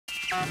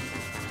Aha!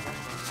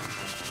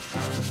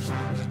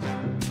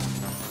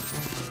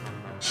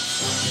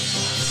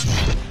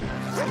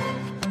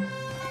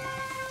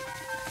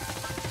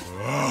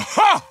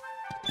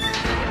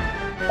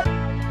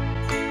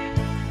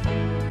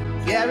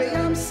 Gary,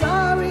 I'm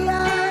sorry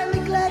I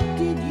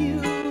neglected you.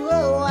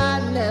 Oh,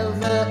 I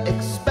never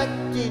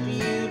expected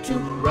you to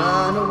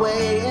run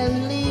away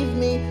and leave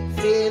me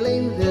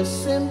feeling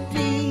this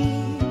empty.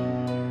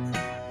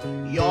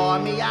 Your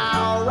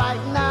meow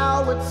right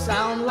now would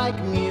sound like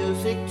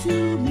music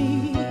to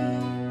me.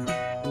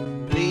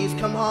 Please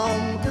come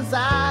home, 'cause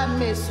I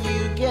miss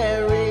you,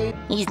 Gary.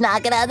 He's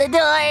knocking on the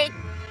door.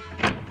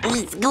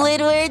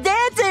 Squidward's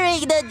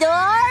answering the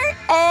door,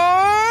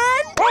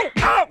 and...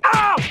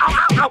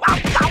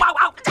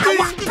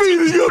 He's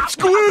beating up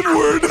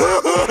Squidward!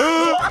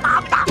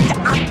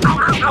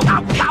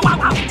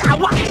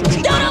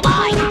 Doodle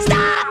boy,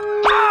 stop!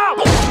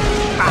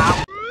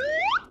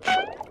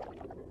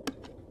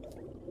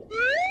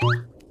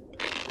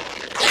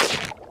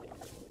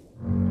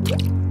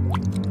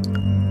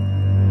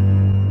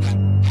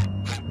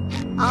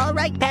 All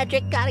right,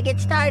 Patrick, gotta get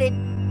started.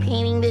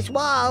 Painting this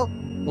wall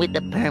with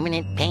the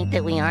permanent paint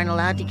that we aren't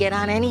allowed to get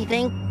on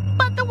anything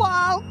but the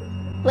wall.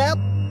 Well,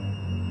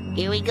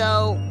 here we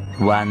go.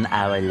 1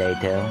 hour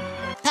later.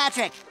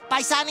 Patrick,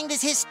 by signing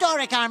this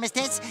historic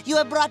armistice, you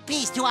have brought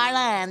peace to our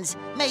lands.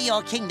 May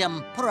your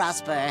kingdom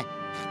prosper.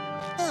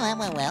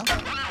 Oh, well.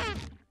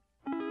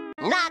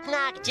 Knock,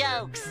 knock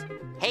jokes.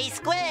 Hey,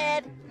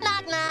 Squid.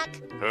 Knock, knock.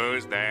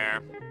 Who's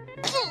there?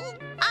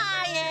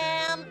 I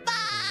am.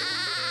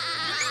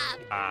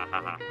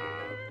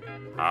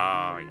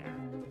 Oh, yeah.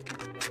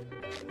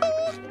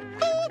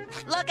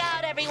 Look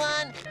out,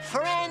 everyone.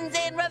 Friends